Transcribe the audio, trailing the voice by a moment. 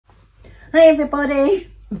Hi everybody.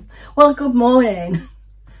 Well, good morning.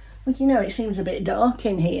 Well, you know, it seems a bit dark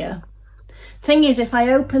in here. Thing is, if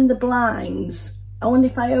I open the blinds, I wonder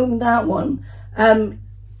if I open that one,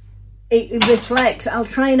 it reflects. I'll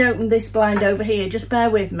try and open this blind over here. Just bear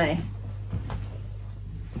with me.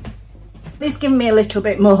 This gives me a little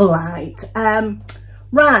bit more light.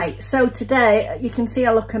 Right, so today you can see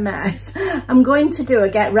I look a mess. I'm going to do a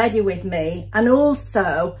get ready with me, and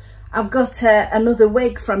also I've got another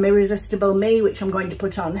wig from Irresistible Me which I'm going to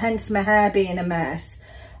put on, hence my hair being a mess.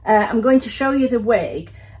 I'm going to show you the wig,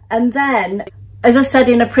 and then, as I said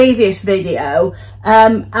in a previous video,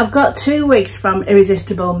 I've got two wigs from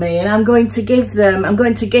Irresistible Me, and I'm going to gift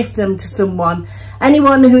them to someone,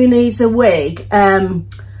 anyone who needs a wig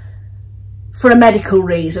for a medical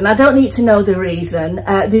reason. I don't need to know the reason.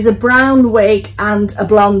 There's a brown wig and a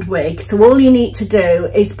blonde wig, so all you need to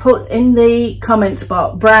do is put in the comments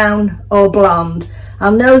box brown or blonde.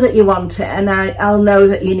 I'll know that you want it, and I'll know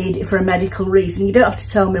that you need it for a medical reason. You don't have to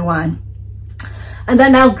tell me why. And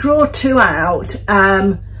then I'll draw two out,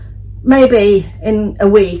 maybe in a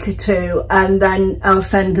week or two, and then I'll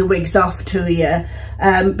send the wigs off to you,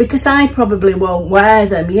 because I probably won't wear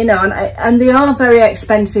them, you know, and they are very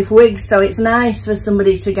expensive wigs, so it's nice for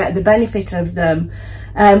somebody to get the benefit of them.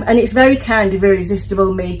 And it's very kind of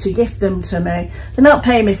Irresistible Me to gift them to me. They're not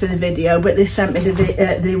paying me for the video, but they sent me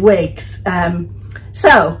the wigs,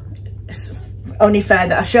 so it's only fair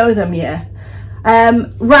that I show them, yeah.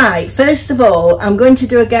 Right, first of all, I'm going to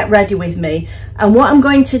do a get ready with me, and what I'm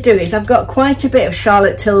going to do is, I've got quite a bit of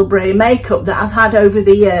Charlotte Tilbury makeup that I've had over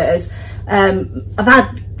the years. I've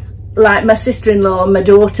had, like, my sister-in-law and my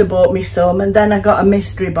daughter bought me some, and then I got a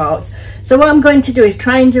mystery box. So what I'm going to do is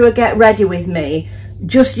try and do a get ready with me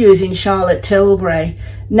just using Charlotte Tilbury.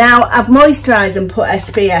 Now, I've moisturised and put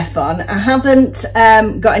SPF on. I haven't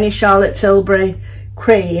got any Charlotte Tilbury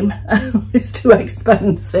cream. It's too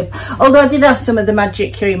expensive, although I did have some of the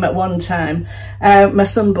magic cream at one time. My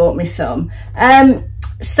son bought me some,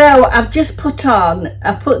 so I've just put on,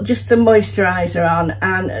 I put just some moisturiser on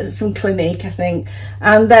and some Clinique, I think,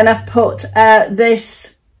 and then I've put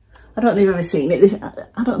this, I don't know if you've ever seen it,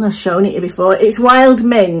 I don't know if I've shown it to you before. It's Wild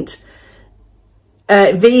Mint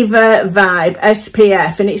Viva Vibe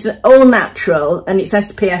SPF, and it's all natural, and it's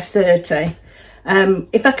SPF 30.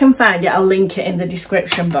 If I can find it, I'll link it in the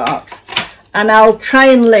description box, and I'll try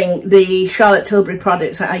and link the Charlotte Tilbury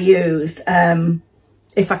products that I use,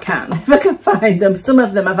 if I can find them. Some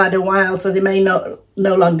of them I've had a while, so they may no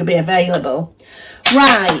longer be available.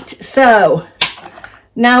 Right, so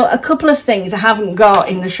now a couple of things I haven't got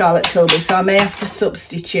in the Charlotte Tilbury, so I may have to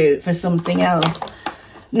substitute for something else.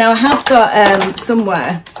 Now I have got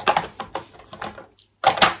somewhere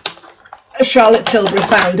a Charlotte Tilbury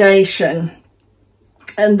foundation.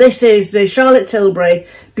 And this is the Charlotte Tilbury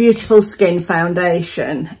Beautiful Skin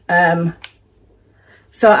Foundation.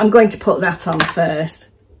 So I'm going to put that on first.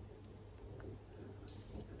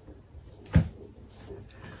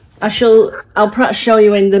 I'll perhaps show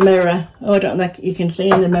you in the mirror. Oh, I don't think you can see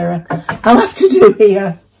in the mirror. I'll have to do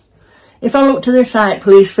here. If I look to the side,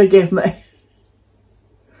 please forgive me.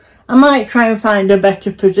 I might try and find a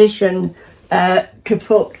better position to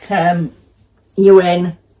put you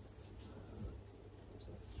in.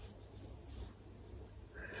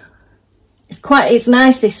 It's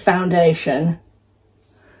nice, this foundation.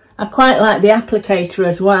 I quite like the applicator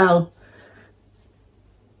as well.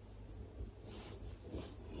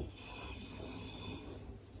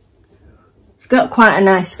 It's got quite a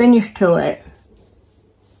nice finish to it.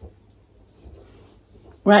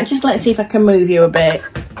 Right, just let's see if I can move you a bit.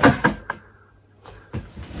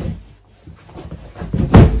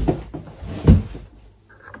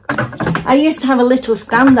 I used to have a little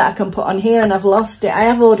stand that I can put on here, and I've lost it. I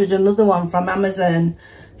have ordered another one from Amazon,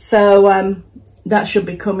 so that should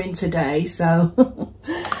be coming today. So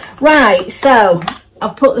right, so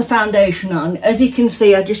I've put the foundation on. As you can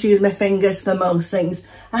see, I just use my fingers for most things.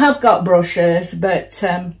 I have got brushes, but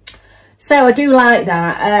so I do like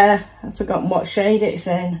that. I've forgotten what shade it's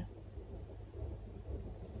in.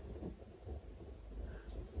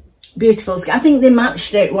 Beautiful. I think they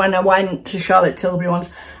matched it when I went to Charlotte Tilbury once.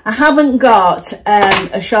 I haven't got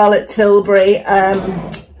a Charlotte Tilbury,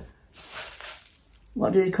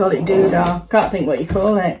 what do they call it, doodah? Can't think what you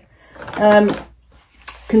call it,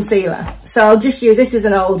 concealer. So I'll just use, this is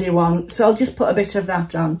an oldie one, so I'll just put a bit of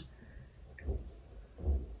that on.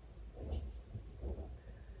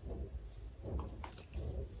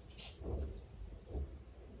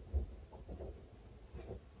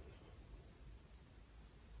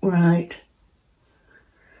 Right.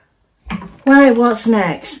 Right, what's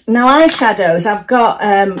next? Now, eyeshadows. I've got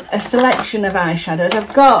a selection of eyeshadows.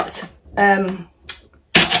 I've got I've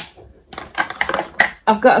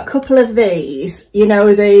got a couple of these, you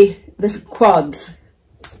know, the quads.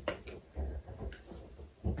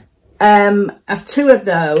 I've 2 of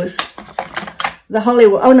those. The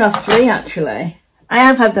Hollywood, oh no, 3 actually. I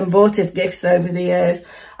have had them bought as gifts over the years.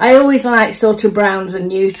 I always like sort of browns and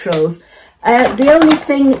neutrals. The only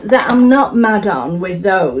thing that I'm not mad on with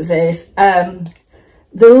those is the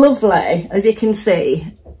Lovely, as you can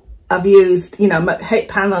see, I've used, you know, hit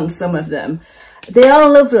pan on some of them. They are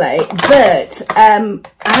lovely, but I'm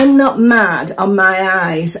not mad on my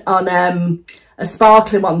eyes on a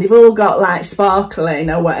sparkling one. They've all got like sparkling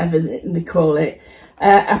or whatever they call it.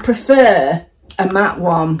 I prefer a matte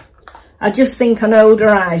one. I just think on older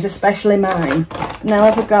eyes, especially mine. Now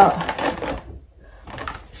have I got...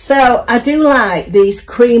 So I do like these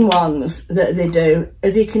cream ones that they do.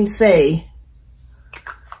 As you can see,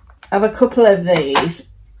 I have a couple of these.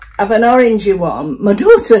 I have an orangey one. My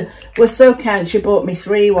daughter was so kind, she bought me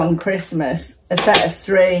 3 one Christmas, a set of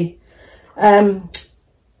 3. I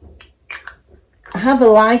have a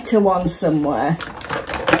lighter one somewhere.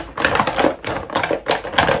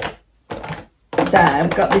 There,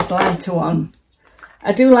 I've got this lighter one.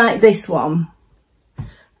 I do like this one.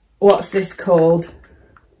 What's this called?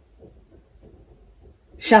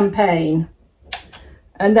 Champagne.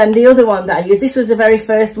 And then the other one that I use, this was the very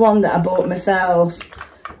first one that I bought myself.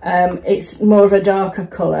 It's more of a darker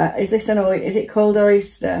colour. Is this is it called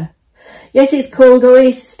Oyster? Yes, it's called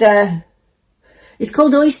Oyster. It's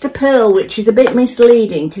called Oyster Pearl, which is a bit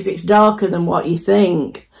misleading because it's darker than what you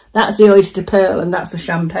think. That's the Oyster Pearl and that's the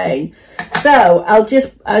Champagne. So I'll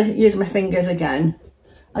use my fingers again.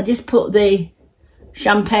 I'll just put the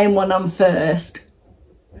Champagne one on first.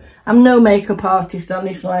 I'm no makeup artist,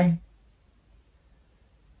 honestly.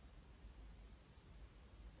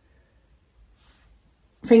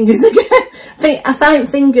 Fingers again. I find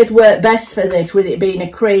fingers work best for this, with it being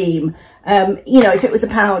a cream. You know, if it was a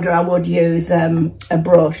powder, I would use a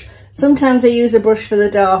brush. Sometimes I use a brush for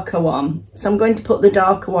the darker one. So I'm going to put the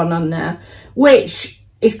darker one on now, which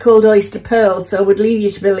is called Oyster Pearl, so would leave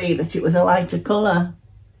you to believe that it was a lighter colour.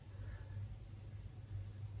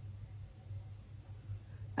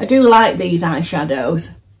 I do like these eyeshadows.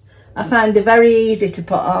 I find they're very easy to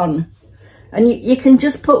put on. And you can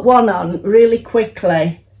just put one on really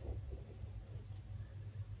quickly.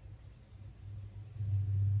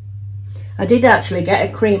 I did actually get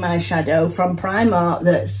a cream eyeshadow from Primark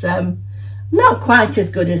that's not quite as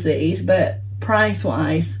good as these, but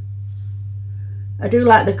price-wise. I do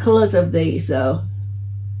like the colours of these though.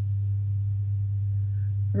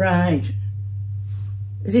 Right.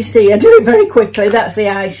 As you see, I do it very quickly. That's the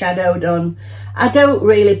eyeshadow done. I don't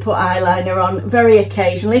really put eyeliner on, very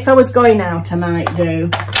occasionally. If I was going out, I might do.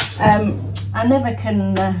 I never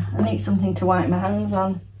can, I need something to wipe my hands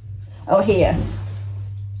on. Oh, here.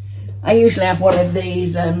 I usually have one of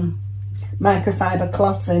these microfiber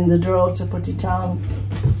cloths in the drawer to put it on.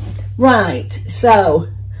 Right, so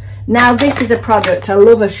now this is a product I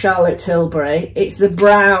love of Charlotte Tilbury. It's the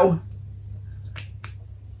brow,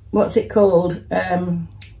 what's it called?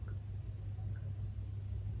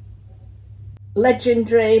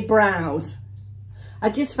 Legendary Brows. I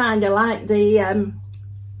just find I like the,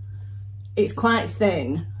 it's quite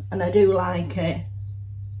thin and I do like it.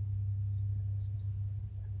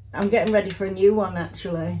 I'm getting ready for a new one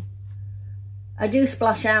actually. I do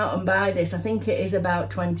splash out and buy this. I think it is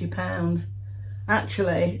about £20.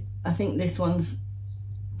 Actually, I think this one's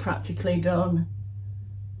practically done.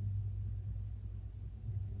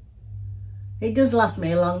 It does last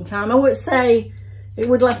me a long time. I would say it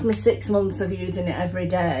would last me 6 months of using it every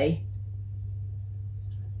day.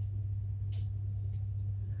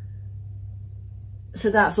 So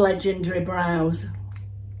that's Legendary Brows.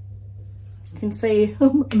 You can see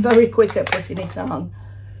I'm very quick at putting it on.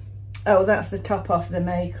 Oh, that's the top off the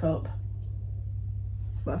makeup.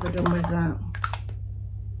 What have I done with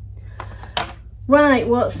that? Right,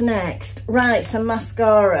 what's next? Right, some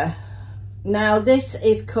mascara. Now this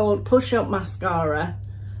is called Push Up Mascara.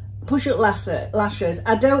 Push Up Lashes.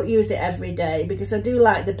 I don't use it every day because I do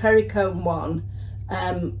like the Pericone one.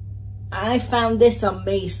 I found this on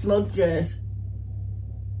me smudges.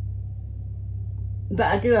 But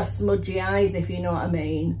I do have smudgy eyes, if you know what I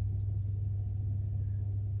mean.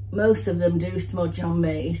 Most of them do smudge on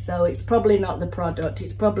me, so it's probably not the product,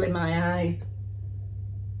 it's probably my eyes.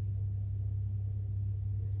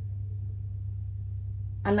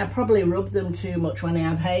 And I probably rub them too much when I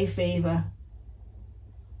have hay fever.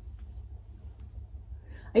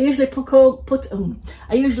 I usually put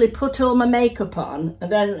all my makeup on and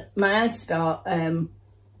then my eyes start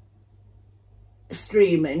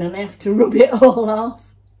streaming and I have to rub it all off.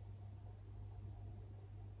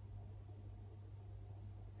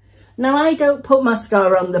 Now, I don't put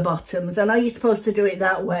mascara on the bottoms. I know you're supposed to do it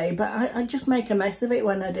that way, but I just make a mess of it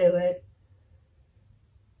when I do it.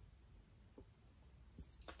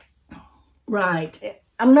 Right,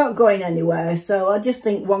 I'm not going anywhere, so I just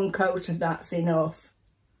think one coat of that's enough.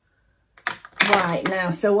 Right, now,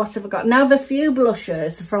 so what have I got? Now, the few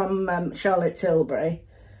blushers from Charlotte Tilbury.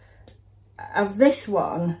 I've this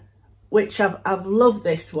one, which I've loved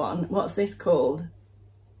this one. What's this called?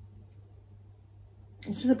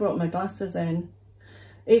 I should have brought my glasses in.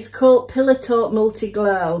 It's called Pillar Talk Multi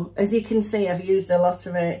Glow. As you can see, I've used a lot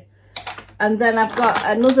of it. And then I've got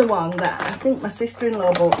another one that I think my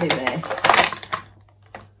sister-in-law bought me this.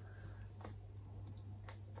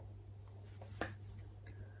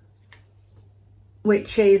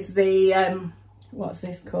 Which is the, what's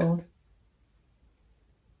this called?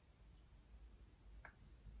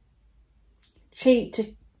 Cheek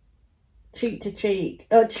to cheek.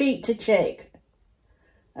 Oh, cheek to cheek.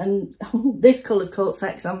 And this colour's called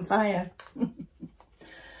Sex on Fire.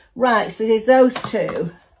 Right, so there's those two.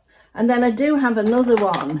 And then I do have another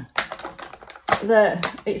one.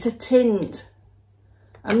 It's a tint.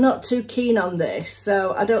 I'm not too keen on this,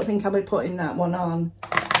 so I don't think I'll be putting that one on.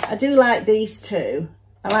 I do like these two.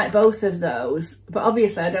 I like both of those, but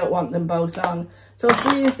obviously I don't want them both on. So I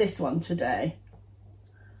shall use this one today.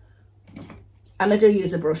 And I do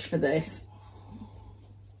use a brush for this.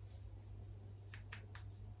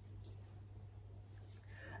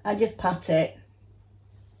 I just pat it.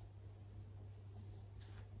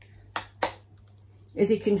 As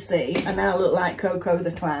you can see, I now look like Coco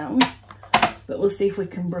the Clown, but we'll see if we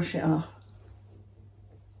can brush it off.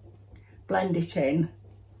 Blend it in.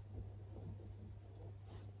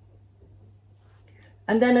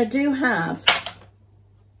 And then I do have,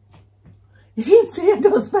 you can see I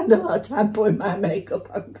don't spend a lot of time putting my makeup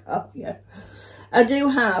on, can't you? I do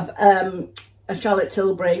have a Charlotte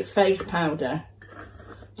Tilbury face powder.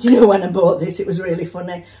 Do you know, when I bought this, it was really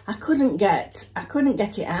funny. I couldn't get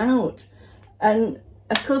it out. And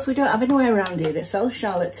of course we don't have anywhere around here that sells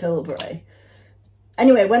Charlotte Tilbury.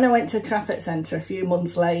 Anyway, when I went to Trafford Centre a few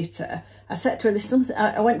months later, I said to her, there's something,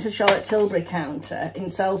 I went to Charlotte Tilbury counter in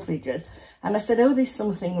Selfridges, and I said, oh, there's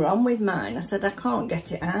something wrong with mine. I said, I can't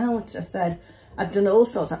get it out. I said, I've done all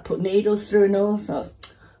sorts. I put needles through and all sorts.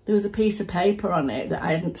 There was a piece of paper on it that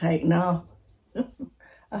I hadn't taken off.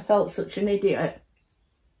 I felt such an idiot.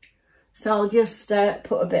 So I'll just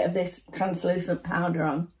put a bit of this translucent powder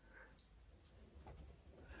on.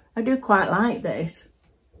 I do quite like this.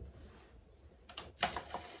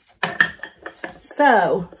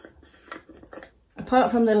 So,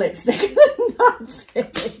 apart from the lipstick, that's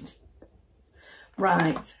it.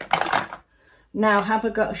 Right. Now, have I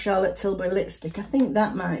got a Charlotte Tilbury lipstick? I think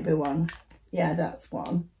that might be one. Yeah, that's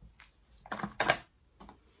one.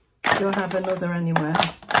 Do I have another anywhere?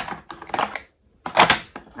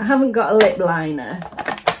 I haven't got a lip liner.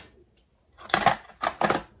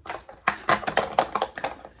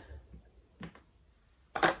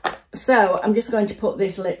 So I'm just going to put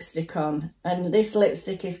this lipstick on, and this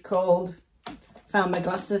lipstick is called, found my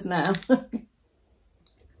glasses now.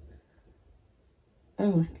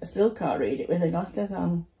 Oh, I still can't read it with the glasses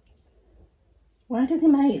on. Why do they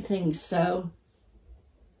make things so?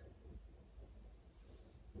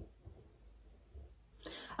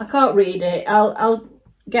 I can't read it. I'll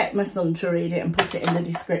get my son to read it and put it in the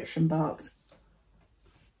description box.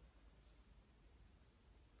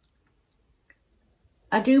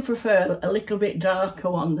 I do prefer a little bit darker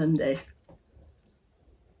one than this.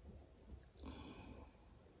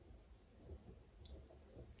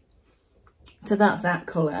 So that's that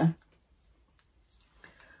colour.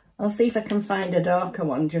 I'll see if I can find a darker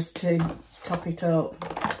one just to top it up.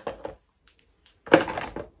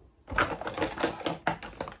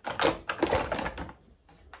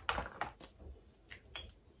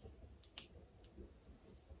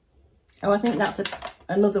 Oh, I think that's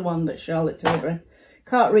another one that's Charlotte Tilbury.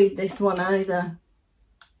 Can't read this one either.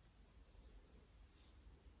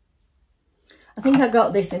 I think I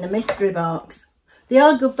got this in a mystery box. They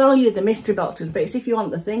are good value, the mystery boxes, but it's if you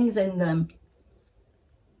want the things in them.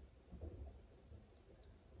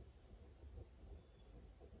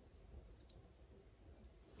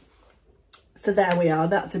 So there we are.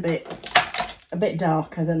 That's a bit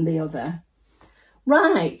darker than the other.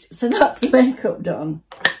 Right, so that's the makeup done.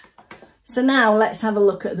 So now let's have a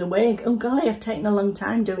look at the wig. Oh golly, I've taken a long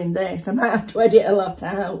time doing this. I might have to edit a lot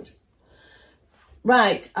out.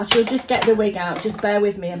 Right, I shall just get the wig out. Just bear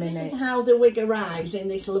with me a minute. This is how the wig arrives in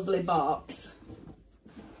this lovely box.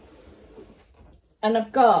 And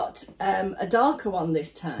I've got a darker one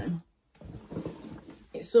this time.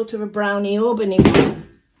 It's sort of a brownie Albany one.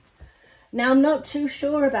 Now, I'm not too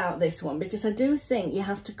sure about this one because I do think you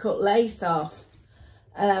have to cut lace off.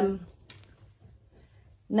 Now,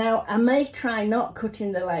 I may try not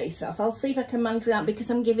cutting the lace off. I'll see if I can manage that because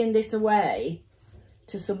I'm giving this away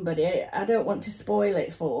to somebody. I don't want to spoil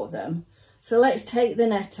it for them. So let's take the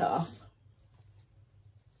net off.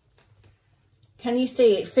 Can you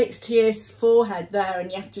see it fits to your forehead there and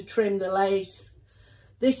you have to trim the lace?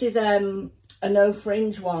 This is a no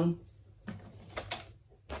fringe one.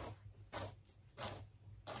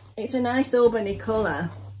 It's a nice auburney colour.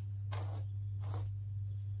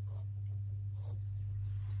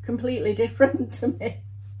 Completely different to me.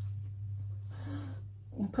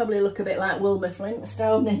 I'll probably look a bit like Wilma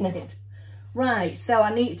Flintstone in it. Right, so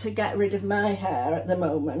I need to get rid of my hair at the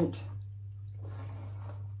moment.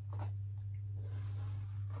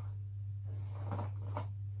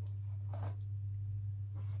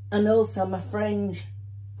 And also my fringe.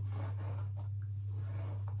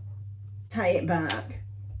 Tie it back.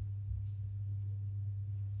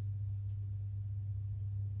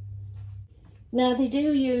 Now they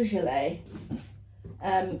do usually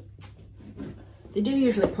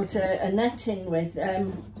put a net in with a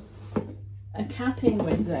cap in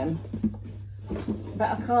with them, but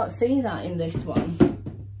I can't see that in this one.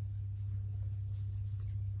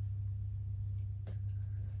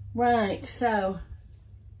 Right, so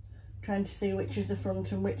trying to see which is the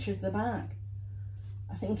front and which is the back.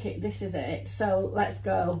 I think this is it, so let's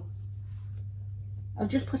go. I'll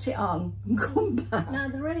just put it on and come back. Now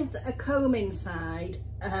there is a comb inside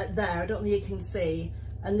there, I don't think you can see,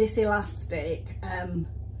 and this elastic,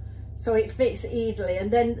 so it fits easily, and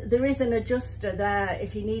then there is an adjuster there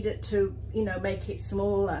if you need it to, you know, make it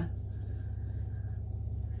smaller.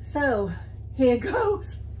 So here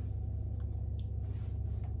goes.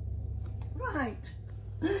 Right,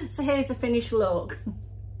 so here's the finished look.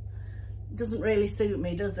 Doesn't really suit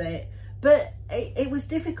me, does it? But it was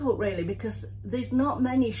difficult really because there's not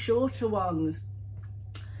many shorter ones,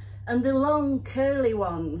 and the long curly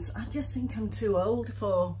ones I just think I'm too old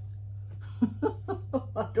for.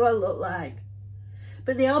 What do I look like?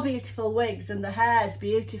 But they are beautiful wigs and the hair's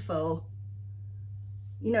beautiful.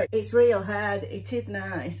 You know, it's real hair, it is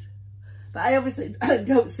nice. But I obviously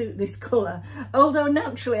don't suit this colour, although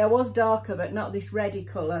naturally I was darker but not this reddy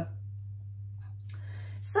colour.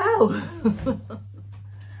 So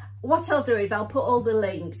what I'll do is I'll put all the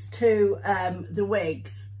links to the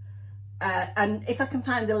wigs, and if I can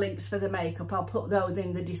find the links for the makeup, I'll put those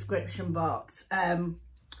in the description box. I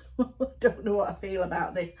don't know what I feel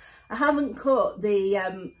about this. I haven't cut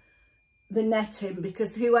the netting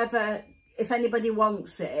because if anybody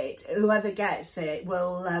wants it, whoever gets it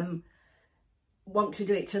will want to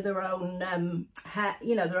do it to their own hair,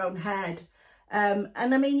 you know, their own head. And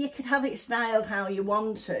I mean, you could have it styled how you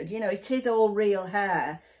wanted, you know, it is all real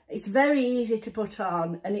hair. It's very easy to put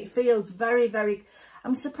on and it feels very, very,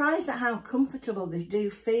 I'm surprised at how comfortable they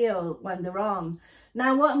do feel when they're on.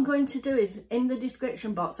 Now what I'm going to do is in the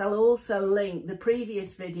description box, I'll also link the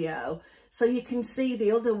previous video so you can see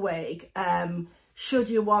the other wig, should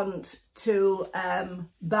you want to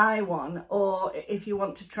buy one, or if you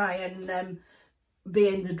want to try and be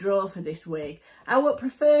in the draw for this wig. I would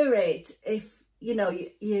prefer it if, you know,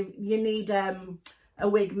 you need a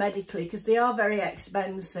wig medically because they are very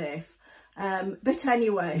expensive. But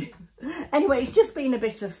anyway, it's just been a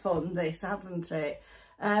bit of fun, this, hasn't it?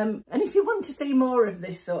 And if you want to see more of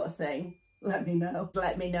this sort of thing, let me know.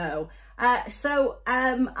 So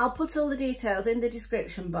I'll put all the details in the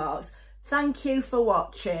description box. Thank you for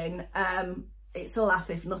watching. It's a laugh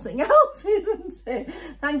if nothing else, isn't it?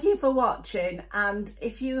 Thank you for watching, and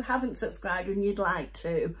if you haven't subscribed and you'd like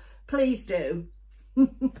to, please do.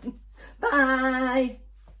 Bye.